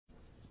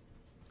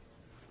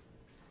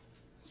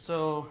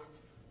So,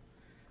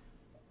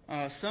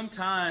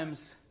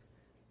 sometimes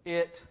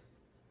it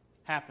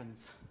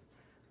happens.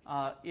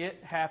 It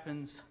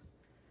happens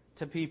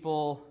to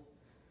people,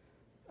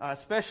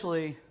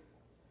 especially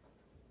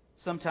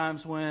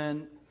sometimes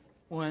when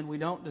we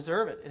don't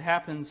deserve it. It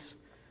happens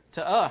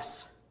to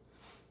us.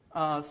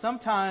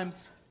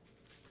 Sometimes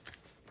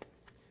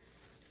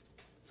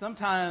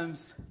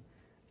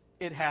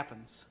it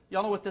happens.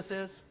 Y'all know what this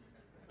is?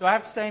 Do I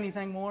have to say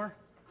anything more?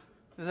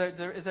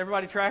 Is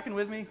everybody tracking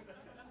with me?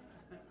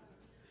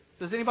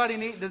 Does anybody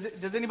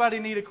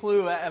need a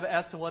clue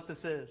as to what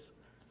this is?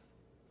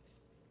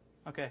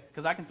 Okay,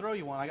 because I can throw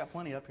you one. I got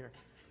plenty up here.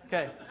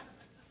 Okay.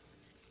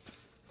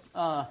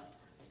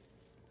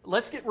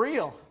 Let's get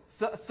real.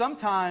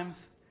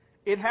 Sometimes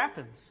it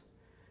happens.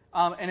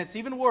 And it's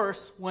even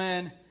worse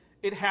when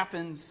it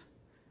happens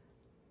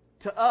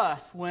to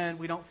us when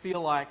we don't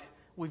feel like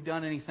we've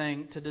done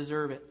anything to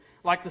deserve it.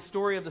 Like the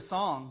story of the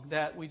song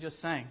that we just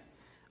sang.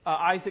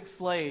 Isaac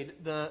Slade,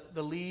 the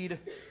lead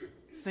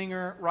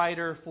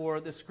singer-writer for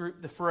this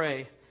group, The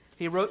Fray,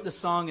 he wrote the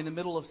song in the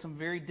middle of some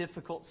very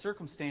difficult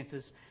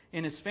circumstances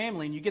in his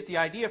family. And you get the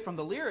idea from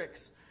the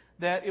lyrics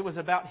that it was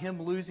about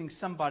him losing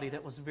somebody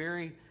that was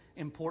very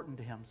important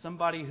to him.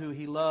 Somebody who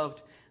he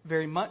loved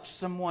very much.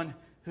 Someone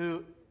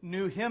who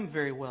knew him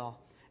very well.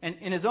 And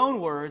in his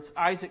own words,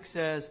 Isaac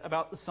says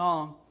about the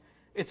song,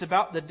 it's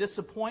about the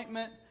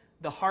disappointment,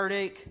 the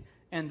heartache,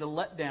 and the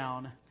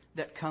letdown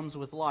that comes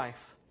with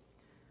life.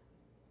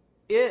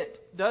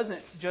 It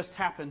doesn't just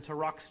happen to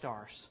rock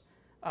stars.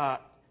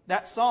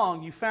 That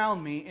song, You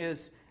Found Me,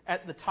 is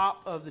at the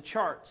top of the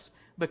charts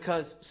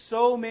because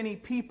so many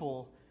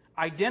people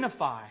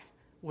identify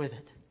with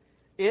it.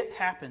 It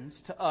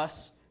happens to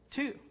us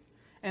too.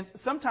 And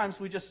sometimes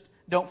we just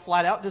don't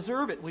flat out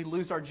deserve it. We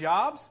lose our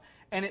jobs,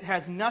 and it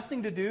has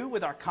nothing to do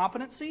with our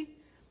competency.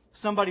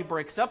 Somebody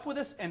breaks up with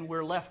us, and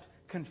we're left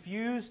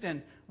confused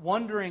and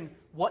wondering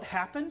what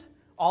happened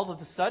all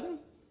of a sudden.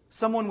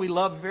 Someone we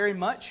love very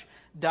much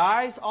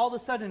dies, all of a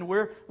sudden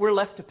we're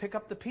left to pick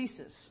up the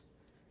pieces.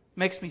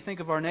 Makes me think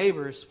of our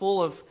neighbors,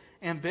 full of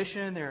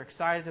ambition. They're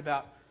excited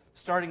about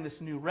starting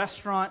this new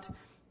restaurant.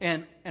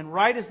 And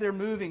right as they're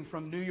moving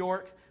from New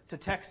York to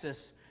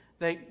Texas,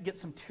 they get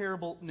some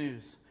terrible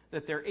news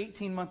that their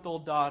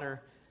 18-month-old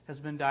daughter has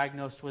been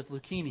diagnosed with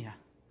leukemia.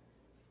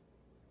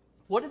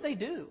 What did they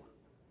do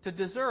to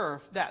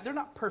deserve that? They're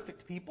not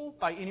perfect people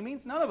by any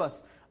means. None of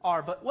us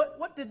are. But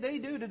what did they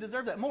do to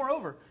deserve that?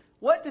 Moreover,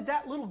 what did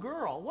that little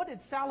girl, what did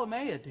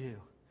Salamea do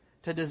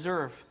to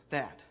deserve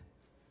that?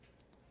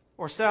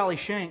 Or Sally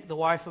Shank, the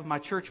wife of my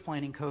church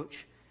planting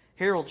coach,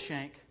 Harold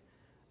Shank.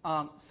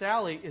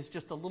 Sally is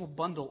just a little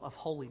bundle of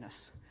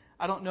holiness.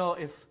 I don't know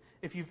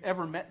if you've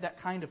ever met that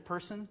kind of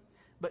person,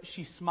 but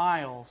she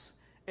smiles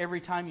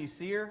every time you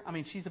see her. I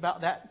mean, she's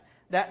about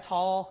that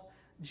tall,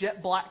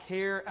 jet black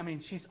hair. I mean,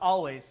 she's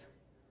always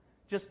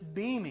just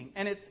beaming.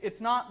 And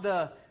it's not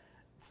the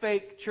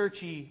fake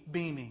churchy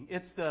beaming.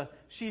 It's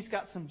she's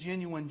got some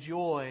genuine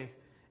joy,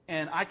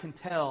 and I can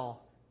tell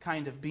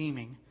kind of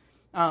beaming.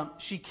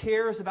 She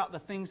cares about the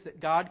things that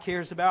God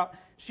cares about.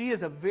 She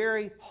is a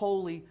very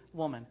holy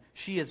woman.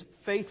 She is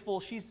faithful.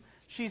 She's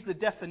the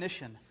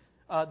definition,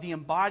 the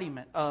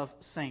embodiment of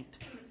saint.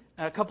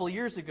 A couple of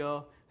years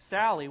ago,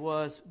 Sally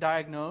was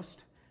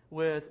diagnosed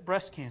with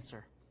breast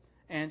cancer,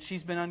 and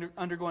she's been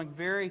undergoing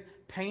very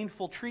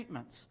painful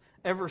treatments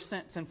ever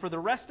since. And for the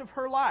rest of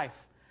her life,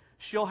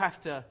 she'll have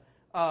to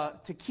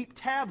keep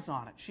tabs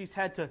on it. She's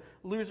had to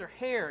lose her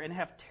hair and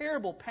have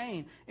terrible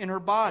pain in her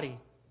body.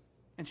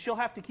 And she'll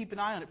have to keep an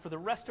eye on it for the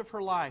rest of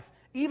her life,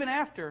 even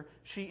after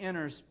she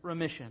enters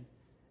remission.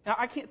 Now,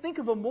 I can't think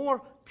of a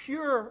more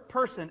pure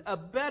person, a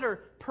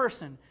better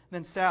person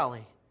than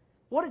Sally.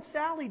 What did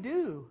Sally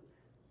do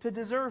to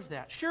deserve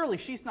that? Surely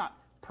she's not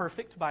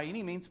perfect by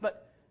any means,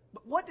 but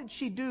what did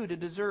she do to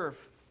deserve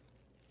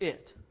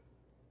it?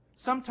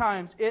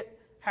 Sometimes it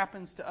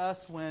happens to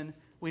us when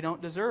we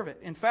don't deserve it.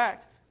 In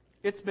fact,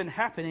 it's been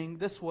happening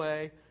this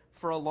way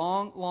for a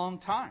long, long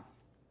time.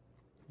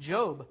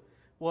 Job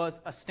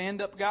was a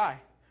stand-up guy.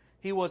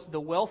 He was the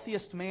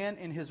wealthiest man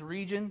in his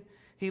region.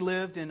 He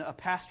lived in a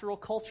pastoral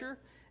culture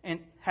and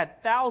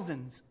had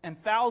thousands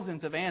and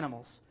thousands of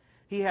animals.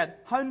 He had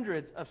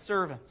hundreds of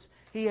servants.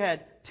 He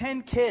had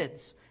 10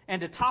 kids.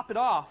 And to top it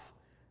off,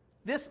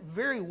 this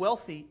very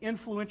wealthy,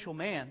 influential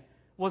man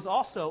was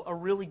also a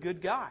really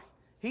good guy.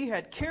 He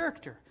had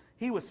character.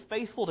 He was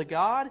faithful to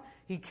God.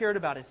 He cared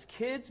about his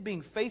kids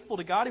being faithful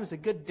to God. He was a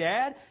good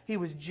dad. He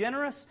was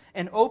generous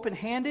and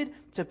open-handed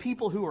to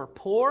people who were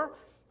poor.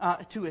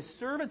 To his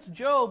servants,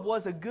 Job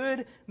was a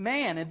good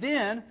man. And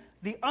then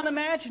the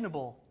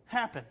unimaginable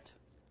happened.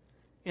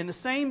 In the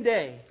same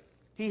day,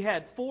 he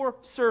had 4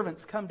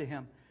 servants come to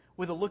him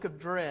with a look of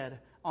dread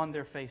on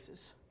their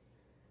faces.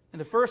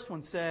 And the first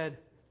one said,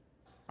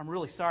 "I'm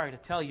really sorry to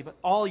tell you, but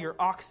all your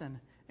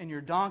oxen and your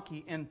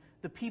donkey and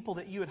the people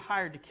that you had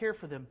hired to care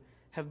for them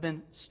have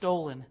been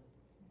stolen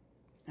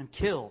and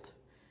killed."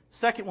 The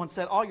second one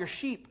said, "All your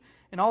sheep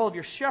and all of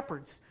your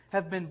shepherds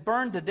have been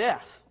burned to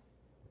death."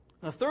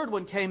 And the third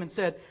one came and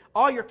said,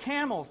 all your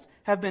camels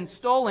have been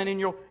stolen and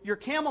your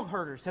camel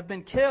herders have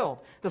been killed.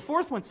 The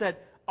fourth one said,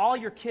 all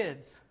your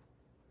kids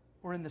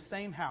were in the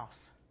same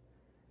house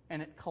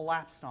and it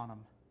collapsed on them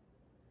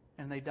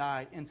and they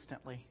died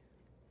instantly.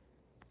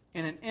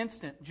 In an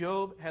instant,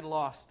 Job had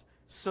lost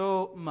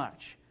so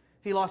much.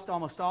 He lost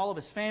almost all of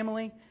his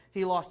family.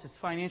 He lost his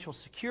financial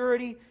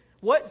security.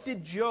 What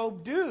did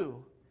Job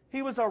do?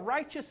 He was a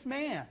righteous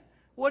man.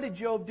 What did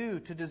Job do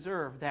to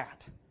deserve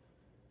that?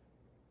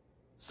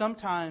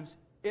 Sometimes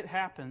it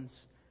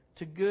happens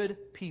to good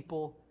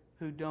people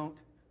who don't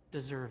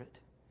deserve it.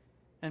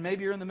 And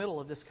maybe you're in the middle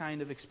of this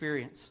kind of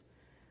experience,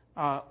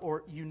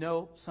 or you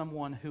know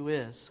someone who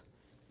is.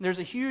 There's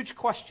a huge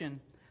question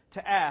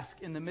to ask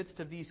in the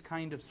midst of these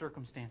kind of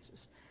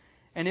circumstances.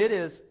 And it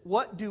is,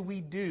 what do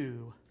we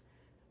do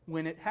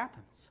when it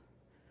happens?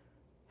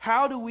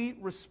 How do we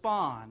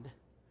respond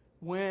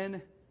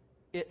when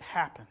it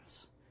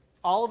happens?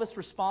 All of us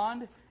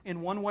respond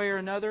in one way or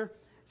another,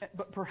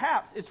 but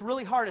perhaps it's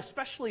really hard,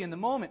 especially in the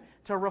moment,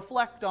 to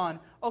reflect on,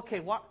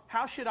 okay,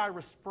 how should I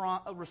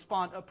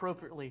respond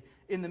appropriately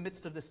in the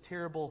midst of this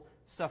terrible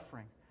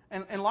suffering?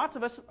 And lots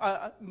of us,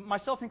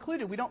 myself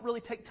included, we don't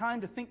really take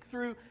time to think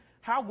through,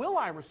 how will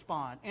I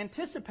respond,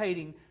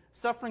 anticipating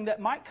suffering that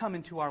might come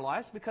into our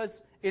lives,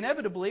 because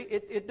inevitably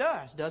it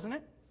does, doesn't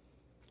it?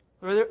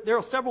 There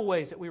are several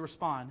ways that we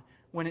respond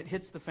when it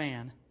hits the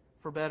fan,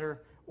 for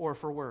better or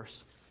for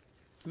worse.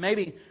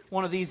 Maybe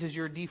one of these is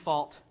your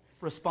default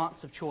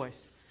response of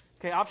choice.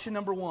 Okay, option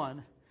number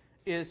one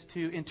is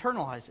to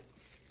internalize it.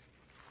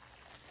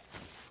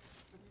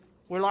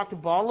 We like to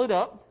bottle it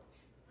up,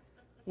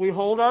 we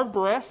hold our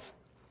breath,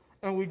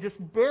 and we just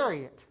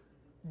bury it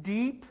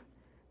deep,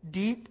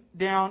 deep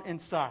down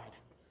inside.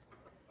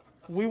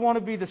 We want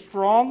to be the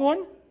strong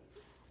one.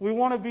 We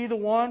want to be the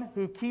one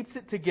who keeps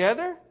it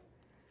together.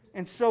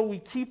 And so we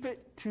keep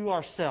it to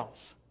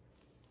ourselves.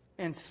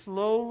 And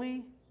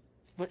slowly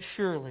but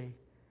surely,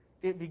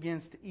 it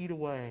begins to eat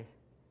away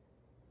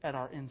at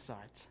our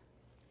insides.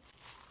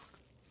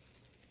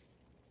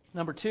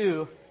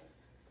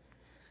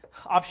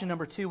 Option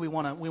number two, we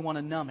want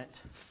to numb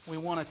it. We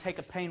want to take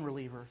a pain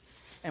reliever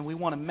and we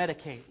want to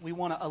medicate. We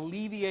want to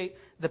alleviate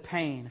the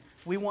pain.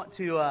 We want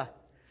to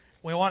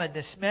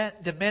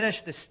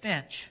diminish the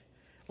stench.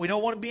 We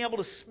don't want to be able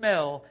to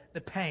smell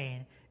the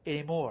pain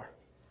anymore.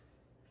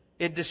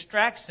 It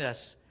distracts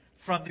us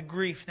from the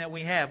grief that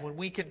we have. When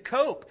we can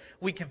cope,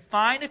 we can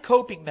find a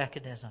coping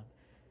mechanism,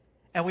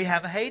 and we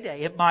have a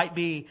heyday. It might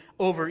be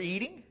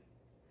overeating.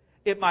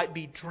 It might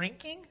be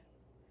drinking.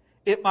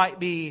 It might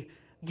be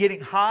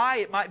getting high.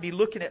 It might be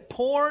looking at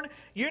porn.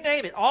 You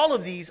name it. All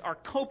of these are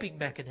coping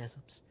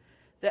mechanisms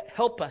that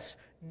help us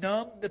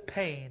numb the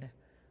pain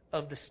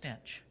of the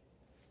stench.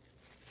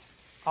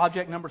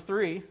 Object number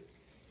 3,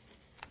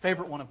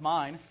 favorite one of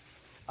mine,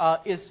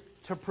 is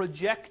to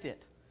project it.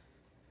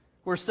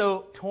 We're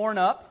so torn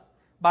up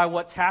by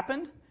what's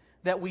happened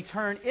that we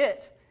turn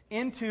it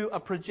into a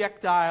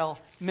projectile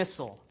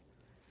missile.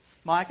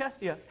 Micah?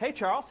 Yeah. Hey,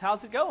 Charles,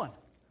 how's it going?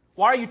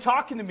 Why are you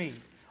talking to me?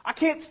 I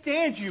can't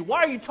stand you.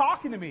 Why are you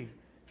talking to me?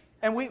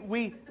 And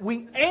we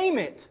aim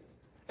it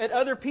at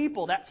other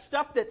people. That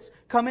stuff that's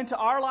come into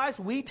our lives,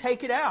 we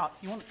take it out.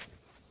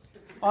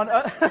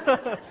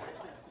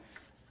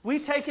 We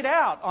take it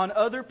out on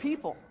other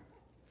people.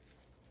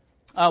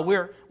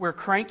 We're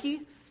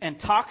cranky and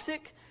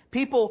toxic.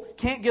 People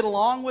can't get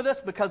along with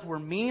us because we're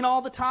mean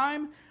all the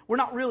time. We're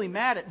not really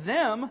mad at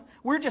them.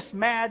 We're just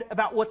mad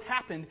about what's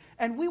happened.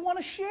 And we want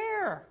to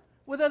share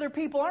with other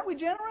people. Aren't we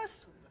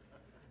generous?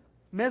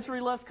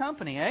 Misery loves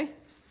company, eh?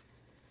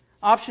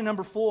 Option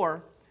number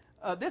 4.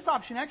 This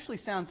option actually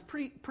sounds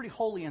pretty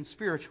holy and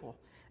spiritual.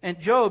 And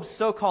Job's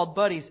so-called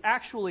buddies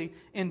actually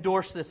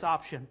endorse this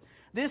option.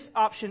 This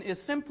option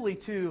is simply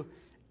to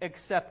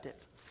accept it.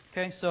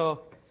 Okay,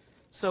 so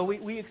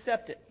we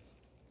accept it.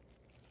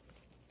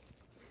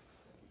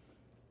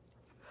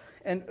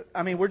 And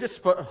I mean, we're just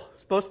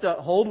supposed to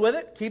hold with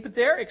it, keep it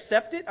there,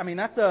 accept it. I mean,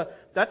 that's a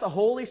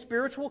holy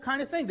spiritual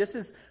kind of thing. This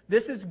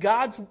is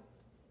God's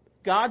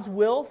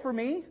will for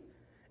me,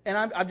 and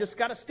I've just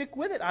got to stick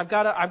with it. I've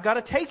got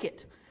to take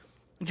it.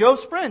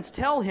 Job's friends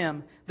tell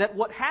him that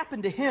what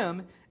happened to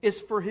him is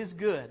for his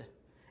good.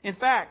 In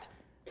fact,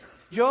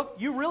 Job,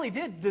 you really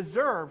did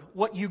deserve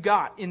what you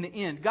got in the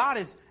end. God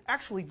is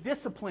actually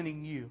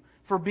disciplining you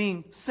for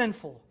being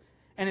sinful.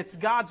 And it's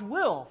God's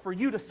will for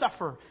you to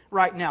suffer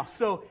right now.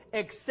 So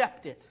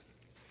accept it.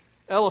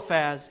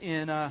 Eliphaz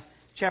in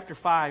chapter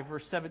 5,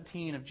 verse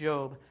 17 of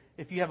Job.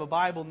 If you have a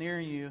Bible near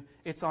you,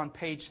 it's on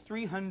page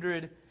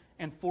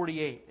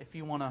 348 if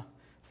you want to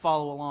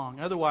follow along.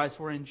 Otherwise,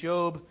 we're in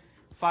Job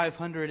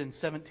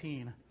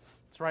 517.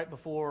 It's right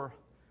before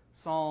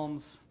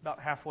Psalms, about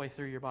halfway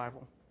through your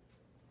Bible.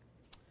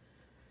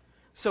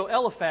 So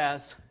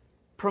Eliphaz,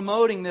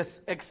 promoting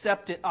this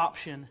accept it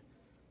option,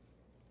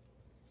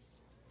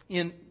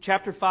 in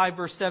chapter 5,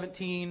 verse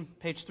 17,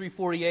 page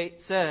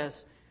 348,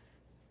 says,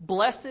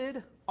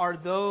 "Blessed are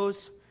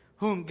those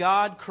whom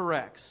God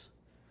corrects,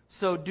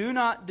 So do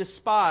not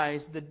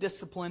despise the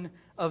discipline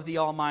of the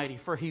Almighty,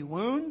 for He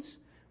wounds,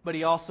 but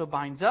He also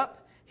binds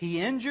up. He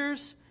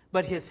injures,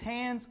 but His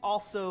hands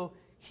also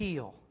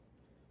heal.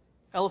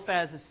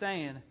 Eliphaz is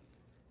saying,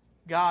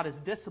 God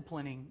is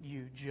disciplining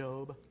you,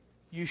 Job.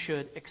 You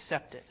should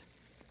accept it.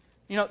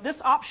 You know,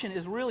 this option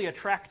is really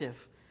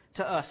attractive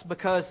to us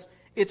because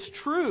it's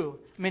true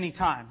many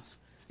times.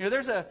 You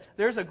know,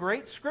 there's a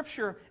great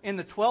scripture in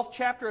the 12th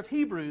chapter of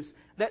Hebrews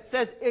that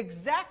says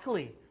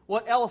exactly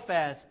what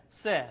Eliphaz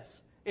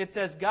says. It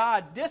says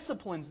God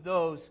disciplines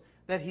those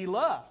that He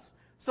loves.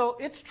 So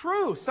it's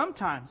true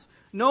sometimes.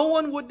 No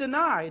one would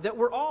deny that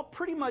we're all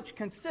pretty much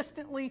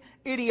consistently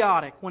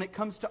idiotic when it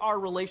comes to our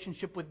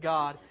relationship with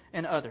God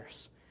and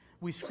others.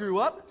 We screw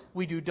up,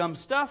 we do dumb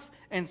stuff,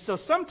 and so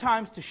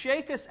sometimes to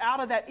shake us out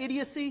of that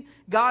idiocy,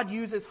 God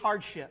uses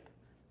hardship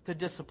to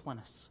discipline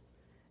us.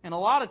 And a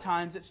lot of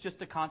times it's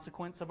just a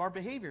consequence of our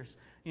behaviors.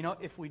 You know,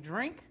 if we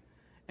drink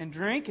and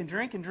drink and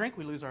drink and drink,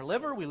 we lose our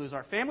liver, we lose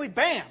our family,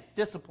 bam,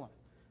 discipline.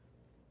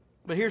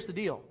 But here's the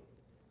deal.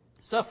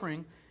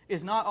 Suffering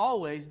is not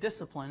always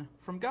discipline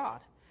from God.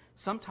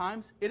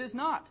 Sometimes it is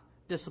not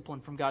discipline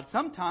from God.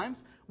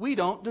 Sometimes we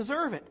don't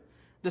deserve it.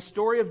 The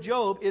story of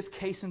Job is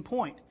case in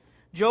point.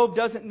 Job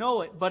doesn't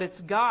know it, but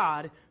it's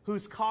God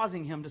who's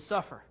causing him to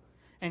suffer.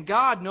 And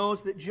God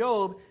knows that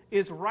Job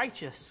is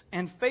righteous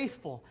and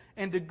faithful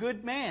and a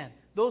good man.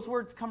 Those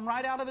words come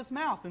right out of his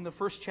mouth in the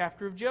first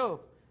chapter of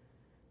Job.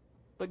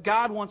 But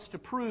God wants to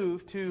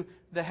prove to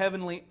the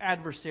heavenly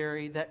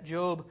adversary that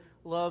Job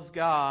loves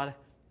God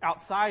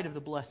outside of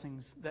the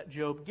blessings that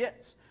Job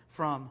gets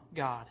from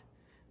God.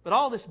 But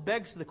all this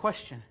begs the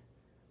question,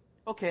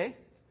 okay,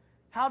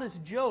 how does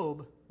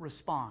Job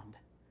respond?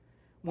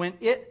 When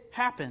it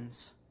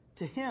happens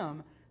to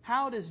him,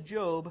 how does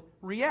Job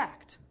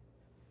react?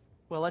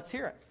 Well, let's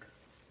hear it.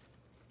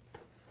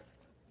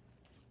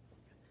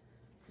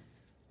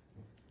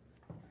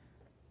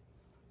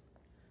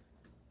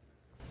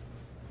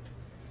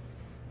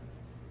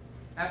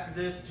 After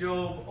this,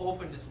 Job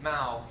opened his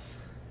mouth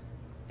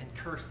and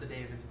cursed the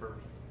day of his birth.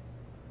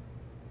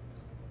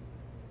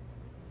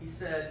 He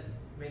said,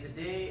 "May the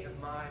day of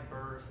my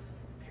birth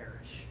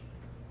perish,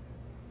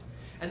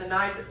 and the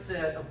night that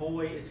said a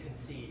boy is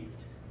conceived.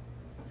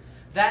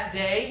 That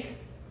day,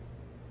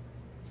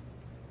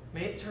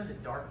 may it turn to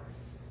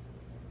darkness.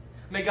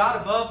 May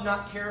God above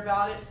not care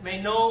about it.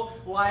 May no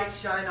light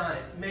shine on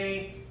it.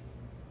 May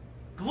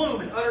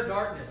gloom and utter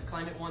darkness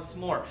climb it once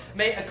more.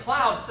 May a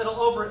cloud settle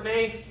over it.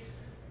 May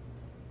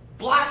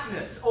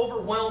blackness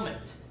overwhelm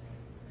it.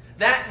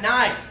 That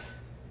night,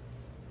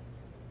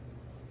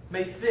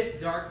 may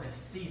thick darkness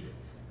seize it.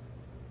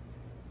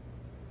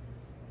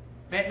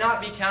 May it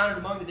not be counted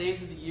among the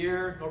days of the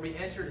year, nor be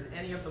entered in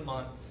any of the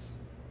months.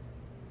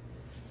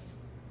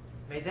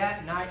 May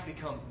that night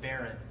become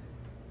barren.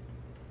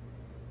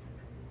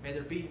 May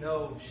there be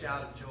no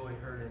shout of joy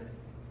heard in it.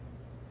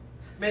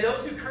 May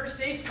those who curse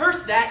days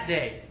curse that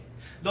day,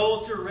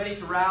 those who are ready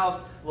to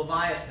rouse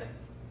Leviathan.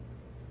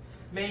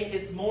 May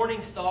its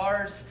morning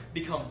stars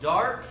become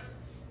dark.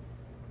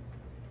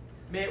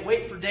 May it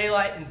wait for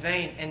daylight in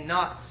vain and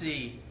not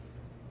see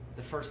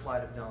the first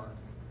light of dawn.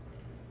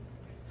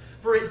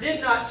 For it did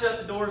not shut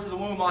the doors of the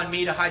womb on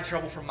me to hide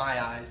trouble from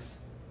my eyes.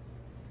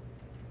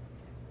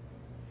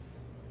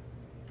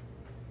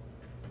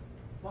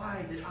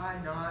 Why did I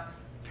not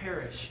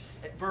perish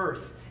at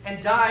birth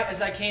and die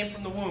as I came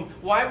from the womb?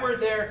 Why were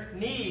there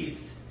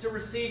knees to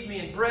receive me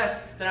and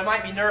breasts that I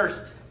might be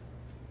nursed?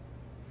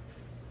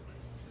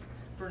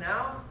 For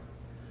now,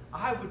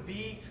 I would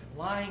be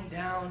lying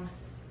down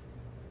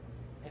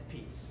at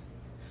peace.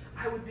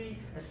 I would be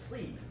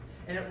asleep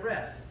and at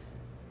rest.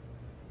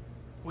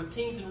 With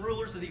kings and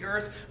rulers of the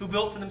earth who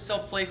built for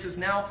themselves places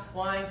now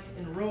lying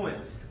in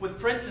ruins. With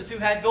princes who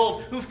had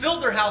gold, who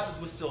filled their houses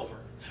with silver.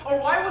 Or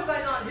why was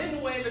I not hidden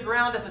away in the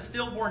ground as a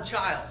stillborn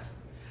child,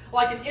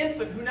 like an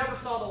infant who never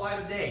saw the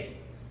light of day?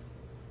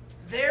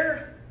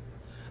 There,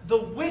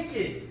 the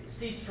wicked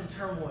cease from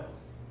turmoil.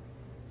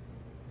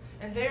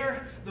 And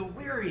there, the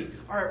weary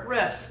are at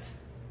rest.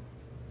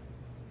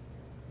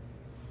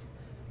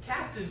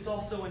 Captives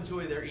also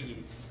enjoy their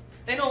ease.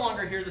 They no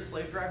longer hear the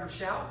slave driver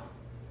shout.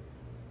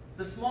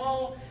 The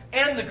small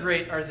and the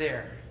great are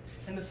there,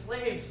 and the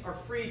slaves are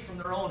freed from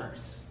their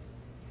owners.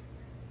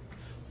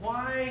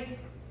 Why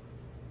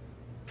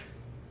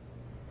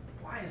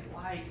is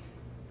light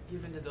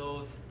given to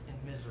those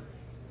in misery?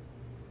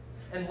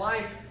 And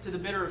life to the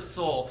bitter of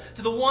soul,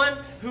 to the one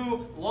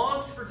who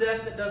longs for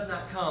death that does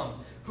not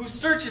come, who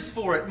searches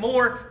for it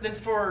more than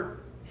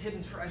for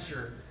hidden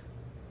treasure,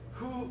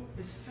 who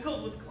is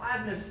filled with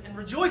gladness and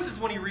rejoices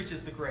when he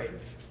reaches the grave.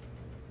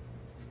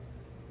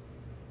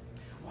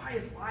 Why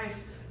is life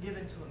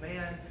given to a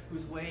man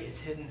whose way is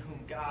hidden, whom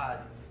God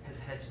has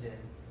hedged in?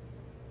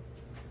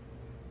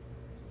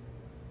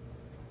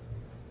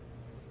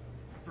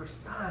 For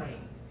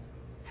sighing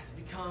has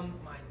become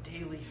my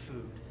daily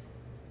food.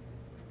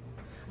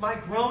 My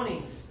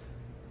groanings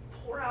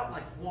pour out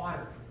like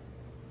water.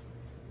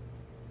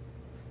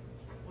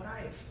 What I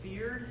have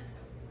feared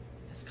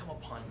has come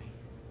upon me.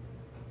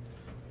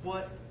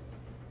 What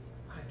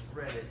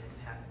dreaded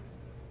has happened.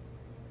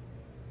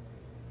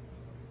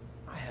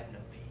 I have no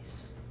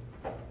peace,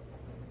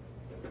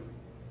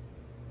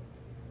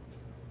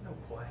 no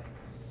quietness.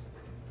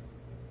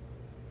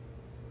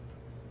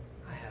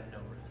 I have no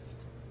rest,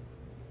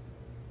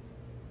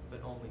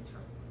 but only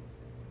turmoil.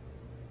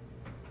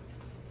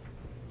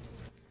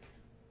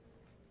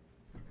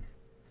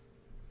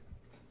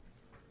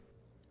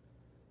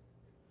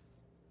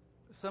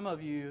 Some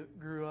of you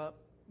grew up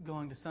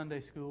going to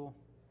Sunday school,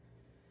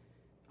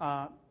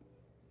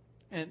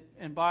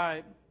 and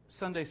by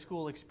Sunday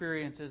school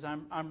experiences,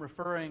 I'm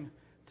referring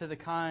to the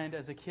kind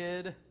as a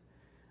kid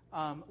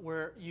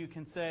where you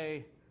can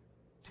say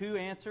two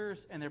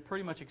answers and they're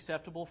pretty much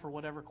acceptable for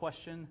whatever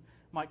question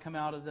might come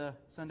out of the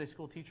Sunday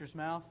school teacher's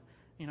mouth.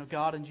 You know,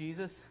 God and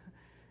Jesus.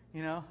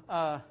 You know,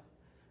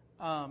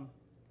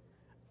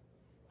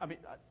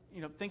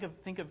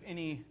 think of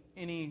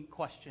any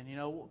question. You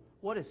know,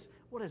 what is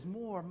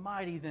more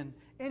mighty than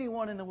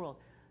anyone in the world?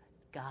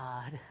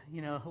 God.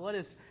 You know,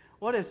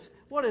 what is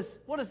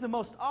the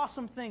most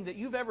awesome thing that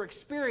you've ever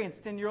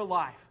experienced in your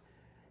life?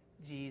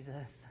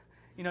 Jesus.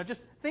 You know,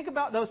 just think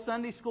about those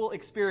Sunday school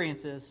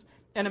experiences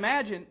and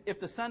imagine if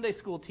the Sunday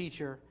school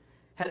teacher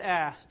had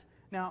asked,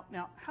 now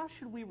how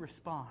should we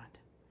respond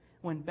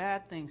when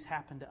bad things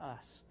happen to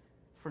us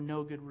for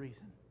no good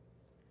reason?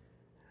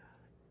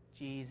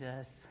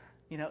 Jesus.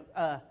 You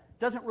know,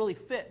 doesn't really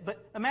fit.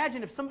 But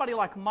imagine if somebody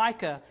like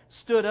Micah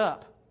stood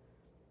up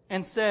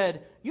and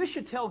said, you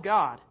should tell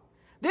God,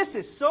 this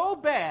is so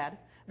bad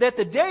that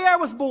the day I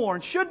was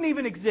born shouldn't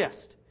even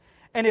exist.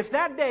 And if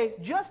that day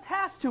just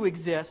has to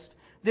exist,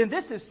 then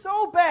this is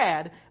so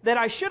bad that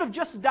I should have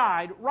just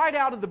died right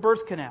out of the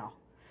birth canal.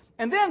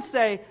 And then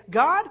say,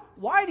 God,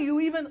 why do you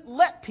even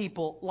let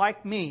people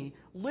like me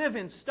live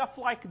in stuff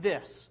like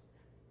this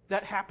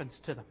that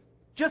happens to them?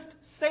 Just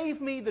save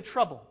me the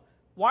trouble.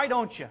 Why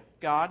don't you,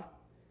 God?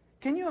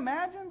 Can you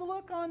imagine the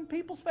look on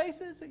people's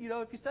faces? You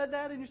know, if you said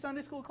that in your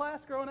Sunday school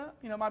class growing up,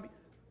 you know, might be,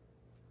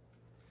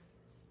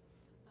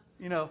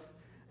 you know,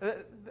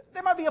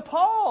 they might be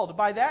appalled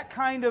by that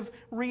kind of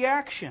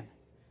reaction.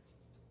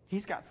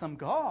 He's got some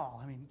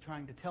gall. I mean,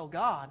 trying to tell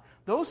God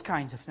those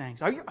kinds of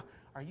things. Are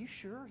you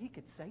sure he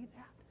could say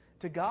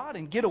that to God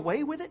and get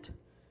away with it?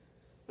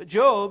 But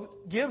Job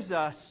gives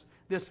us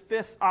this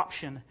fifth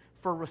option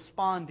for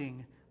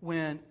responding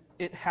when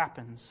it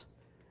happens.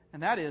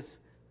 And that is,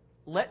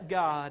 let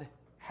God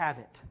have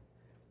it.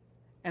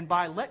 And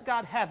by let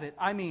God have it,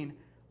 I mean,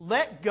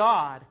 let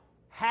God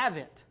have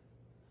it.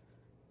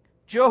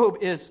 Job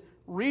is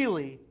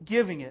really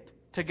giving it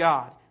to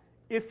God,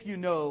 if you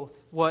know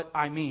what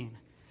I mean.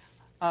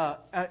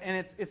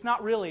 And it's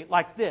not really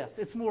like this.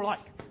 It's more like,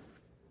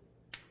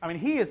 I mean,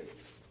 he's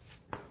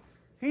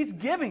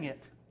giving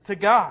it to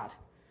God.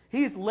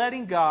 He's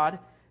letting God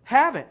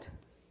have it.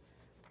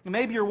 And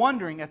maybe you're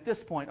wondering at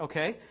this point,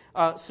 okay,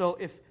 so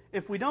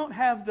if we don't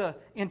have the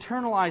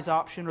internalize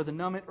option or the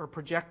numb it or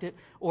project it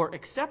or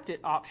accept it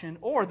option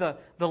or the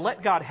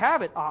let God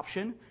have it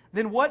option,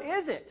 then what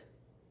is it?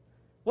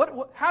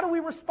 How do we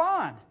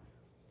respond?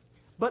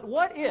 But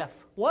what if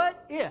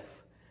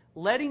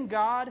letting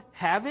God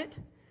have it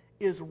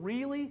is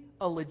really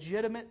a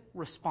legitimate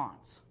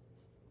response?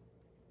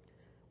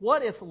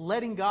 What if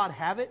letting God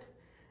have it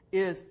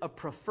is a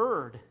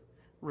preferred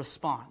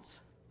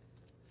response?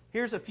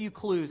 Here's a few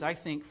clues, I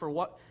think, for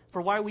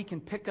why we can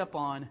pick up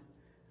on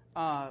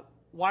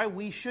why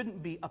we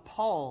shouldn't be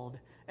appalled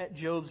at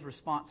Job's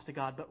response to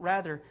God, but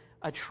rather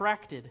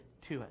attracted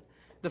to it.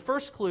 The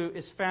first clue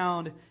is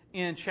found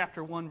in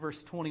chapter 1,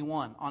 verse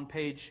 21 on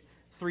page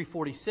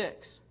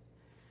 346,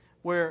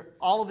 where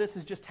all of this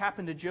has just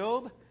happened to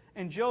Job,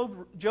 and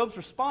Job's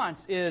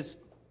response is,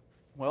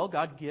 well,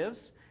 God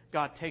gives,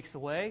 God takes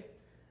away,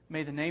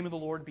 may the name of the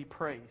Lord be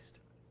praised.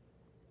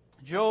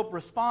 Job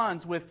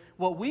responds with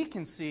what we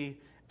can see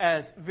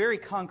as very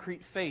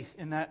concrete faith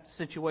in that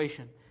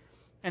situation.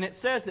 And it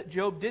says that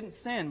Job didn't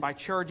sin by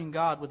charging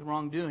God with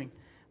wrongdoing.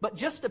 But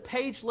just a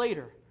page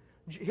later,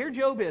 here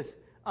Job is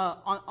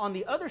on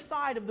the other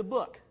side of the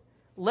book,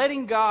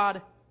 letting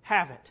God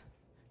have it.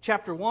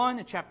 Chapter 1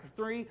 and chapter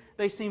 3,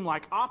 they seem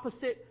like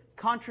opposite,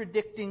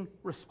 contradicting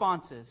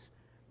responses.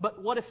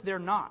 But what if they're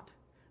not?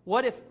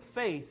 What if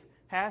faith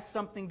has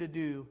something to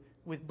do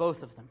with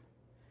both of them?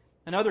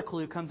 Another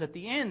clue comes at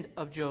the end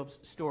of Job's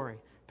story,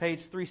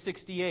 page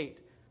 368,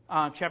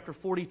 chapter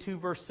 42,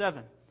 verse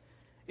 7.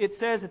 It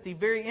says at the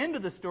very end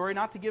of the story,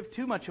 not to give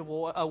too much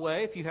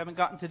away if you haven't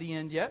gotten to the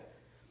end yet,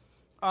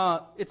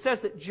 it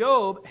says that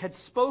Job had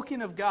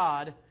spoken of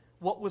God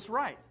what was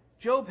right.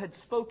 Job had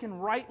spoken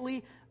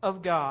rightly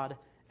of God,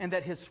 and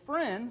that his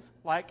friends,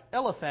 like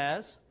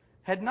Eliphaz,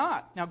 had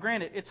not. Now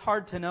granted, it's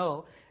hard to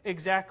know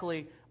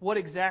what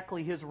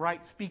exactly his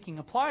right speaking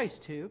applies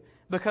to,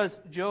 because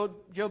Job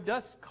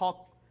does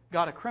call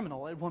God a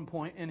criminal at one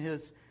point in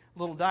his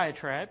little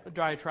diatribe,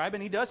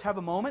 and he does have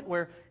a moment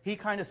where he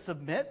kind of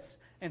submits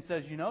and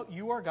says, you know,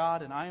 you are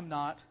God and I am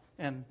not,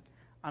 and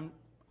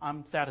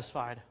I'm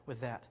satisfied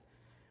with that.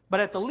 But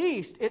at the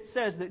least, it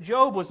says that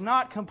Job was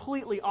not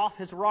completely off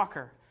his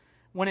rocker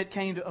when it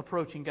came to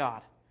approaching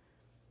God.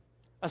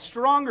 A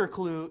stronger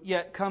clue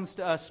yet comes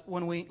to us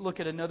when we look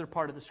at another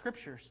part of the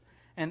Scriptures,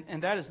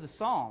 and that is the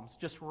Psalms,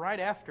 just right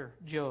after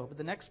Job,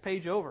 the next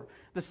page over.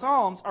 The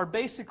Psalms are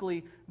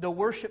basically the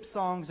worship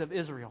songs of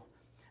Israel.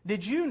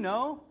 Did you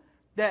know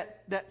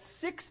that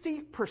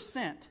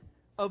 60%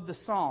 of the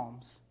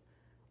Psalms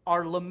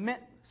are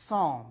lament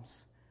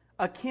psalms,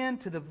 akin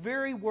to the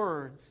very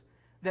words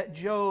that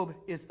Job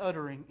is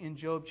uttering in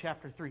Job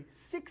chapter 3?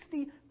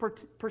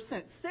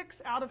 60%,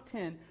 6 out of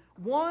 10,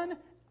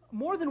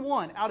 more than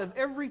one out of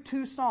every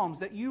 2 Psalms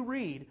that you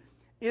read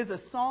is a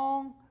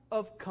song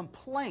of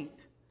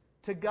complaint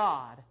to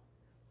God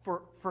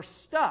for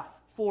stuff,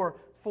 for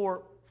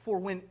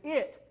when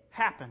it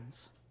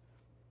happens.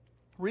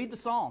 Read the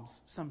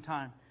Psalms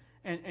sometime,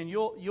 and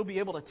you'll be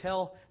able to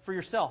tell for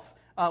yourself.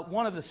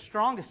 One of the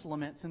strongest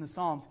laments in the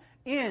Psalms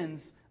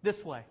ends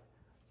this way: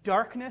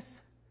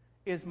 darkness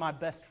is my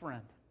best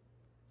friend.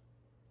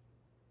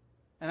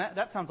 And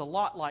that sounds a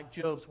lot like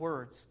Job's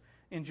words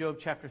in Job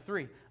chapter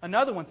 3.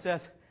 Another one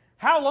says,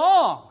 how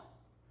long,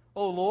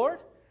 O Lord?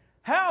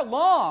 How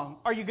long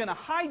are you going to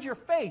hide your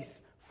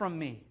face from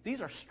me?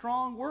 These are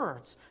strong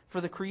words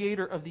for the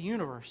Creator of the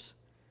universe.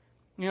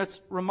 You know,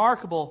 it's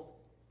remarkable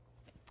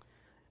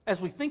as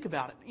we think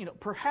about it. You know,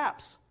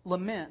 perhaps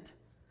lament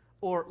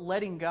or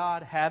letting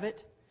God have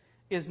it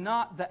is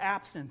not the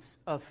absence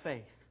of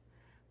faith.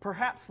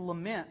 Perhaps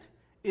lament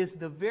is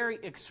the very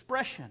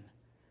expression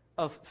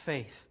of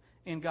faith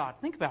in God.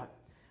 Think about it.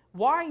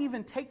 Why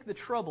even take the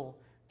trouble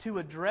to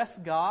address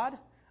God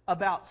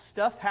about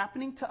stuff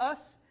happening to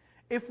us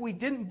if we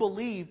didn't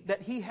believe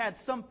that He had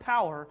some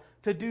power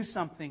to do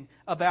something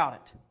about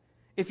it?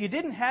 If you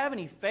didn't have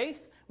any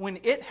faith when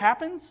it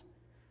happens,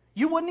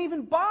 you wouldn't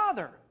even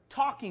bother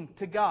talking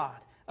to God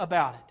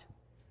about it.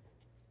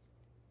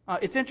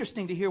 It's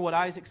interesting to hear what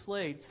Isaac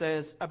Slade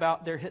says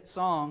about their hit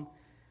song.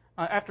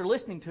 After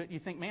listening to it, you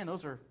think, man,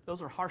 those are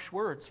harsh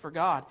words for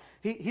God.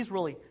 He's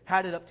really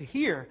had it up to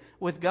here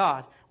with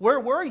God. Where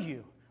were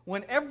you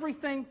when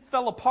everything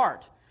fell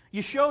apart?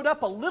 You showed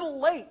up a little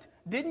late,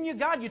 didn't you,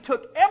 God? You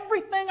took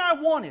everything I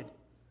wanted.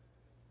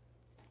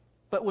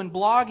 But when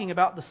blogging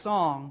about the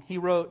song, he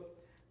wrote,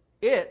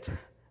 it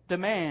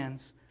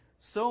demands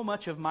so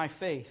much of my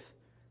faith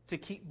to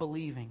keep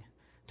believing,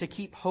 to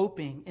keep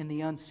hoping in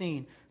the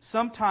unseen.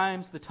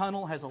 Sometimes the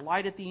tunnel has a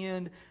light at the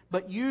end,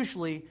 but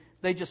usually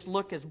they just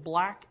look as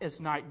black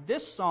as night.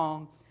 This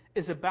song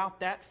is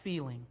about that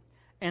feeling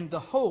and the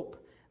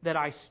hope that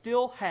I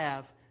still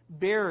have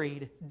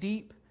buried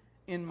deep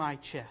in my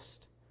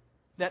chest.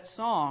 That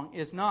song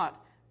is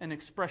not an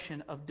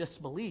expression of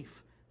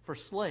disbelief for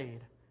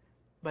Slade,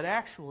 but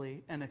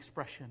actually an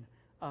expression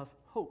of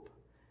hope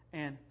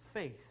and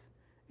faith.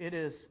 It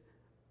is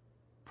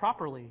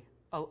properly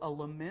a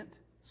lament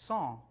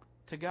song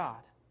to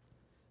God.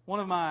 One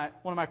of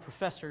my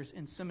professors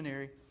in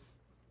seminary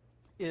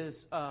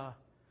is a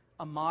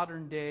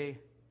modern-day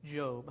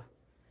Job.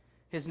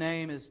 His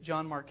name is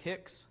John Mark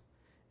Hicks,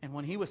 and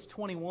when he was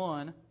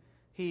 21,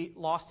 he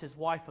lost his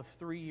wife of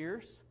 3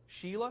 years,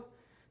 Sheila,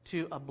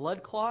 to a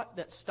blood clot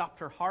that stopped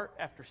her heart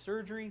after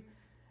surgery.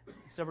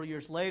 Several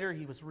years later,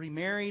 he was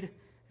remarried,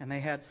 and they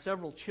had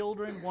several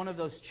children. One of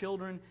those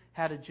children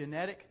had a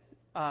genetic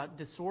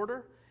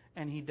disorder,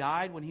 and he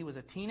died when he was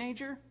a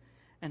teenager.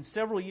 And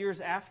several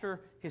years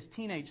after his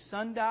teenage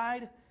son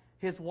died,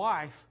 his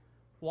wife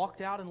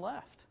walked out and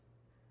left.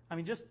 I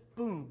mean, just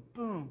boom,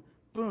 boom,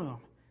 boom.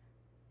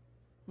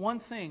 One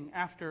thing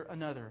after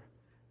another.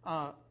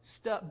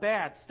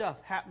 Bad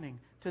stuff happening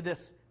to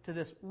this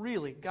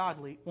really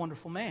godly,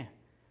 wonderful man.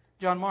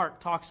 John Mark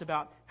talks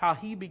about how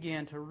he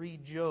began to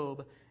read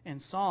Job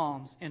and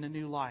Psalms in a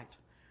new light.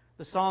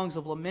 The songs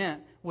of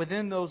lament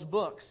within those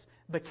books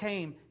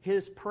became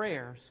his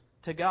prayers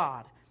to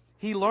God.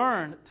 He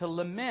learned to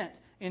lament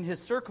in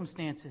his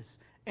circumstances,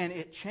 and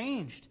it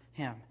changed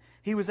him.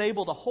 He was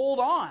able to hold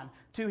on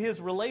to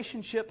his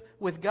relationship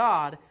with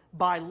God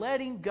by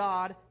letting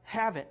God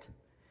have it.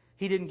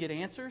 He didn't get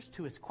answers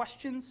to his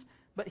questions,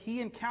 but he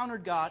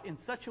encountered God in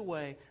such a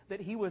way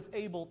that he was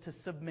able to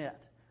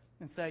submit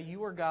and say,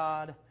 you are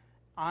God,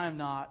 I am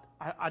not.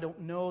 I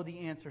don't know the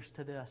answers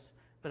to this,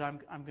 but I'm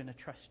going to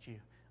trust you.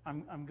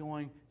 I'm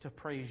going to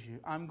praise you.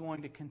 I'm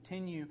going to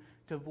continue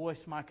to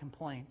voice my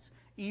complaints,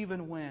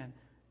 even when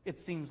it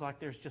seems like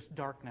there's just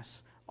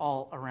darkness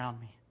all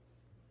around me.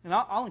 And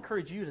I'll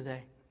encourage you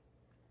today.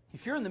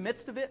 If you're in the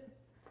midst of it,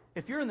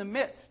 if you're in the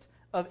midst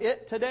of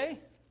it today,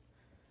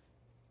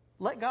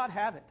 let God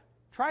have it.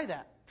 Try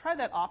that. Try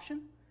that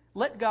option.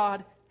 Let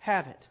God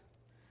have it.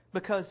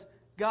 Because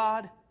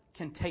God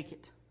can take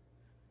it.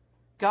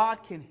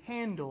 God can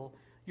handle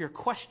your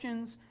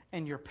questions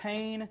and your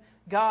pain.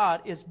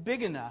 God is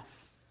big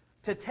enough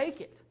to take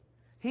it.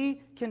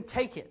 He can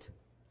take it.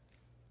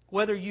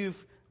 Whether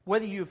you've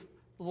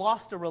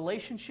lost a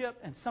relationship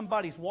and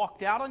somebody's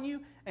walked out on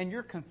you and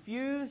you're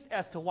confused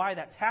as to why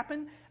that's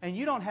happened and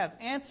you don't have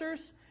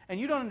answers and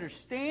you don't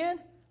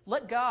understand,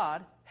 let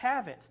God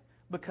have it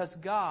because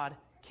God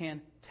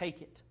can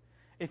take it.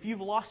 If you've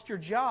lost your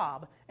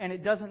job and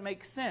it doesn't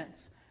make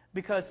sense,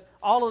 because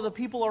all of the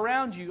people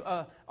around you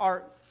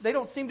they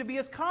don't seem to be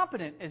as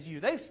competent as you.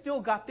 They've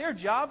still got their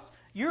jobs.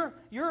 You're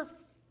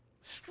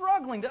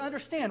struggling to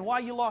understand why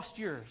you lost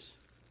yours.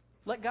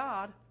 Let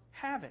God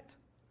have it.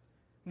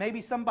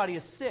 Maybe somebody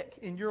is sick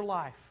in your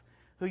life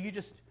who you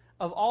just,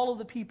 of all of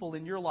the people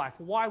in your life,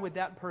 why would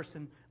that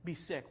person be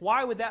sick?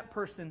 Why would that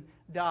person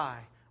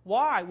die?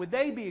 Why would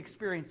they be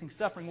experiencing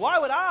suffering? Why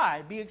would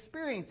I be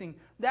experiencing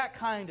that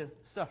kind of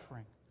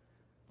suffering?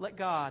 Let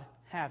God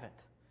have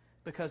it,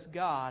 because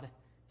God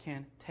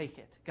can take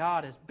it.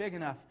 God is big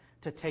enough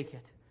to take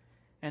it.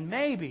 And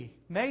maybe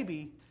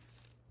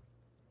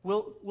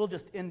we'll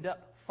just end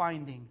up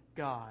finding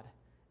God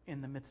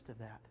in the midst of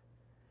that.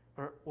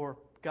 Or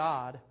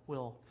God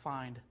will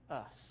find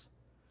us.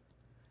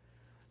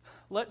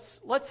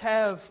 Let's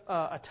have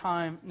a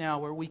time now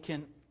where we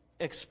can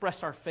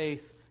express our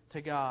faith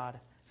to God.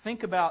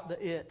 Think about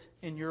the it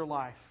in your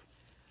life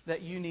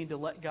that you need to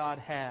let God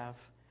have,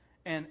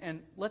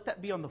 and let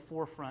that be on the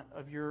forefront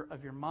of your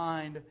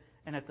mind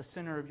and at the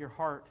center of your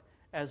heart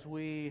as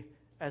we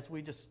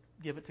just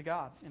give it to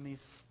God in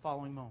these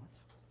following moments.